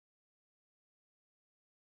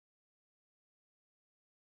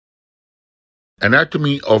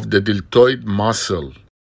Anatomy of the deltoid muscle.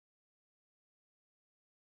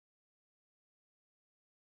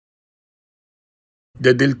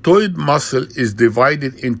 The deltoid muscle is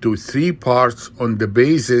divided into three parts on the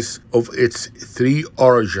basis of its three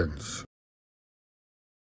origins.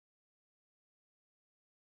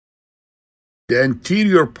 The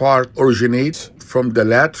anterior part originates from the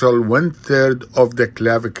lateral one-third of the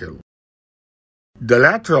clavicle. The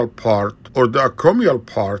lateral part, or the acromial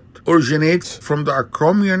part, originates from the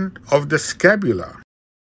acromion of the scapula.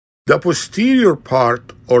 The posterior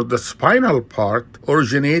part, or the spinal part,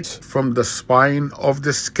 originates from the spine of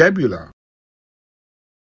the scapula.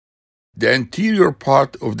 The anterior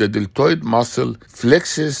part of the deltoid muscle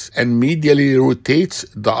flexes and medially rotates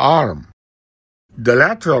the arm. The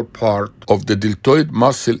lateral part of the deltoid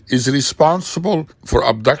muscle is responsible for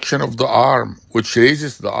abduction of the arm, which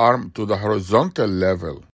raises the arm to the horizontal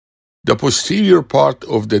level. The posterior part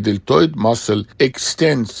of the deltoid muscle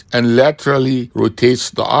extends and laterally rotates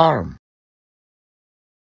the arm.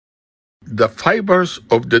 The fibers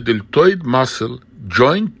of the deltoid muscle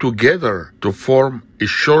join together to form a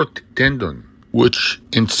short tendon, which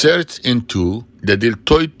inserts into the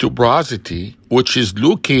deltoid tuberosity, which is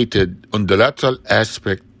located on the lateral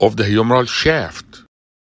aspect of the humeral shaft.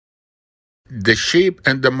 The shape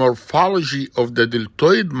and the morphology of the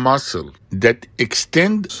deltoid muscle that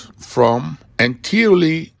extends from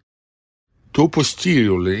anteriorly to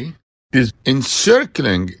posteriorly is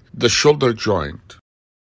encircling the shoulder joint.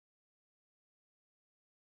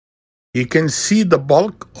 You can see the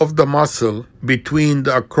bulk of the muscle between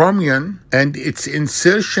the acromion and its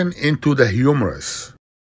insertion into the humerus.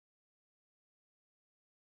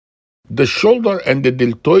 The shoulder and the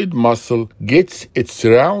deltoid muscle gets its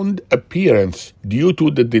round appearance due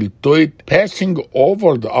to the deltoid passing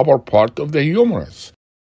over the upper part of the humerus.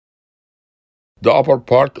 The upper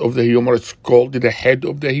part of the humerus is called the head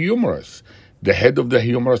of the humerus. The head of the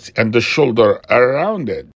humerus and the shoulder are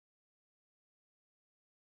rounded.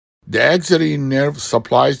 The axillary nerve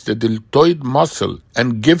supplies the deltoid muscle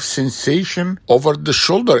and gives sensation over the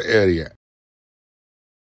shoulder area.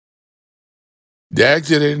 The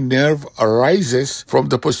axillary nerve arises from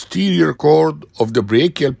the posterior cord of the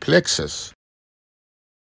brachial plexus.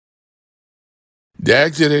 The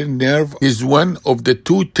axillary nerve is one of the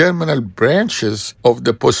two terminal branches of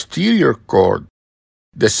the posterior cord.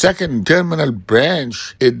 The second terminal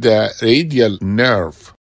branch is the radial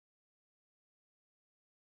nerve.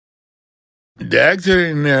 The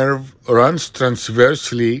axillary nerve runs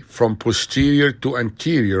transversely from posterior to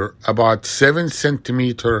anterior, about 7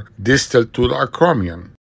 cm distal to the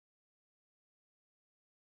acromion.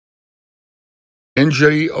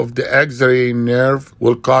 Injury of the axillary nerve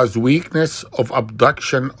will cause weakness of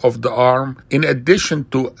abduction of the arm in addition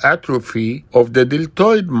to atrophy of the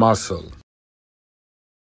deltoid muscle.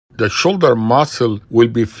 The shoulder muscle will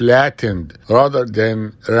be flattened rather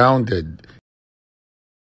than rounded.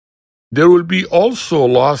 There will be also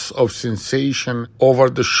loss of sensation over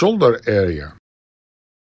the shoulder area.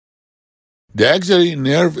 The axillary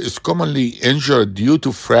nerve is commonly injured due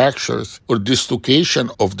to fractures or dislocation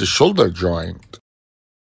of the shoulder joint.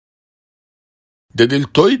 The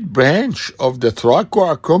deltoid branch of the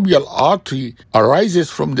thoracoacromial artery arises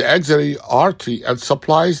from the axillary artery and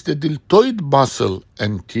supplies the deltoid muscle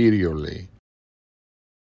anteriorly.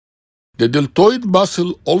 The deltoid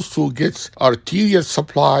muscle also gets arterial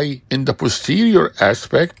supply in the posterior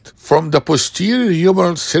aspect from the posterior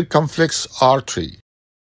humeral circumflex artery.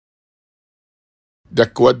 The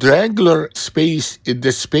quadrangular space is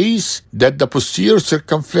the space that the posterior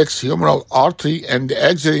circumflex humeral artery and the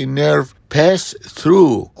axillary nerve pass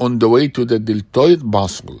through on the way to the deltoid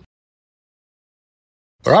muscle.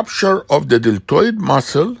 Rupture of the deltoid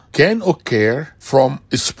muscle can occur from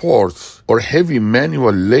sports or heavy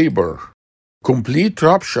manual labor. Complete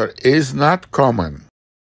rupture is not common.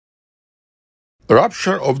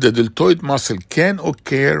 Rupture of the deltoid muscle can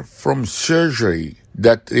occur from surgery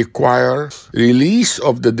that requires release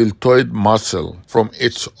of the deltoid muscle from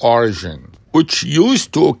its origin, which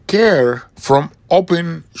used to occur from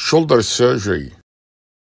open shoulder surgery.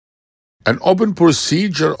 An open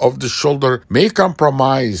procedure of the shoulder may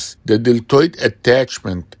compromise the deltoid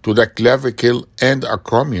attachment to the clavicle and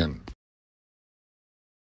acromion.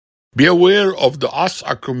 Be aware of the os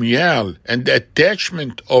acromial and the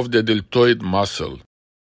attachment of the deltoid muscle.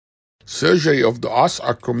 Surgery of the os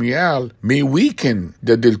acromial may weaken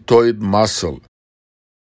the deltoid muscle.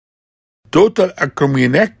 Total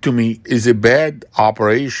acromionectomy is a bad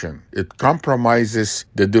operation. It compromises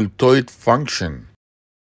the deltoid function.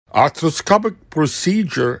 Arthroscopic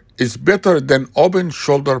procedure is better than open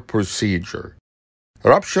shoulder procedure.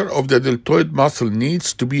 Rupture of the deltoid muscle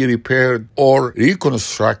needs to be repaired or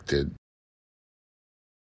reconstructed.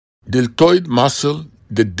 Deltoid muscle,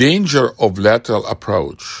 the danger of lateral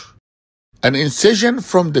approach. An incision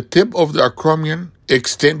from the tip of the acromion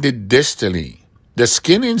extended distally. The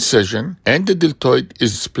skin incision and the deltoid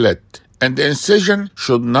is split, and the incision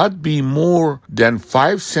should not be more than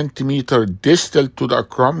 5 centimeters distal to the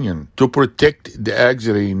acromion to protect the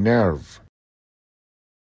axillary nerve.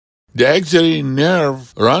 The axillary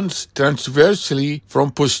nerve runs transversely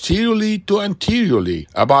from posteriorly to anteriorly,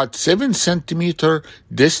 about 7 centimeters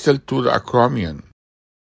distal to the acromion.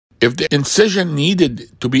 If the incision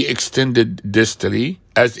needed to be extended distally,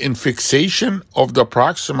 as in fixation of the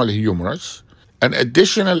proximal humerus, an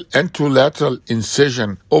additional anterolateral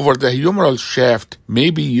incision over the humeral shaft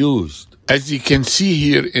may be used, as you can see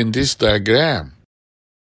here in this diagram.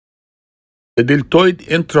 The deltoid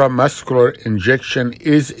intramuscular injection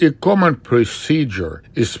is a common procedure,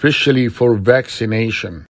 especially for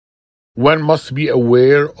vaccination. One must be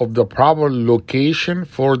aware of the proper location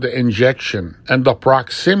for the injection and the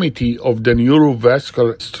proximity of the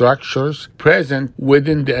neurovascular structures present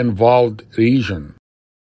within the involved region.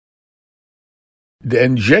 The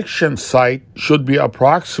injection site should be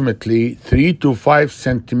approximately 3 to 5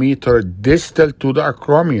 centimeters distal to the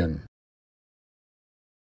acromion.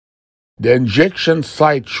 The injection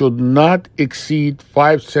site should not exceed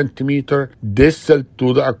 5 centimeters distal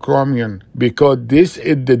to the acromion because this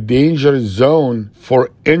is the danger zone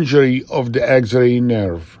for injury of the axillary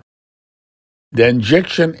nerve. The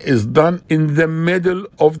injection is done in the middle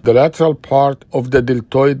of the lateral part of the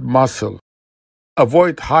deltoid muscle.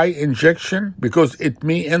 Avoid high injection because it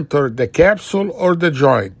may enter the capsule or the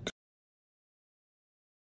joint.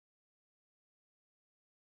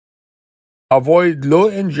 Avoid low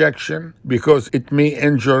injection because it may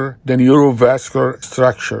injure the neurovascular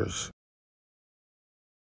structures.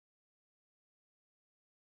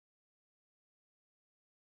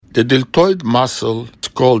 The deltoid muscle is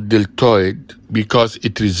called deltoid because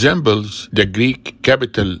it resembles the Greek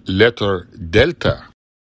capital letter delta.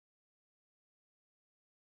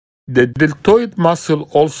 The deltoid muscle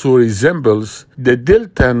also resembles the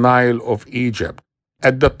Delta Nile of Egypt.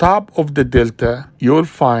 At the top of the delta, you will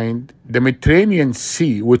find the Mediterranean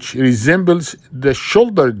Sea, which resembles the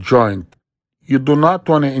shoulder joint. You do not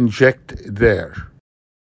want to inject there.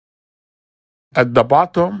 At the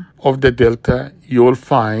bottom of the delta, you will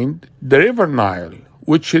find the River Nile,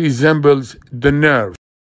 which resembles the nerve.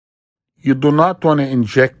 You do not want to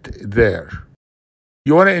inject there.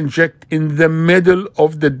 You want to inject in the middle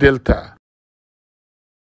of the delta.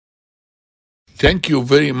 Thank you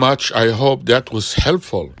very much. I hope that was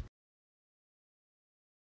helpful.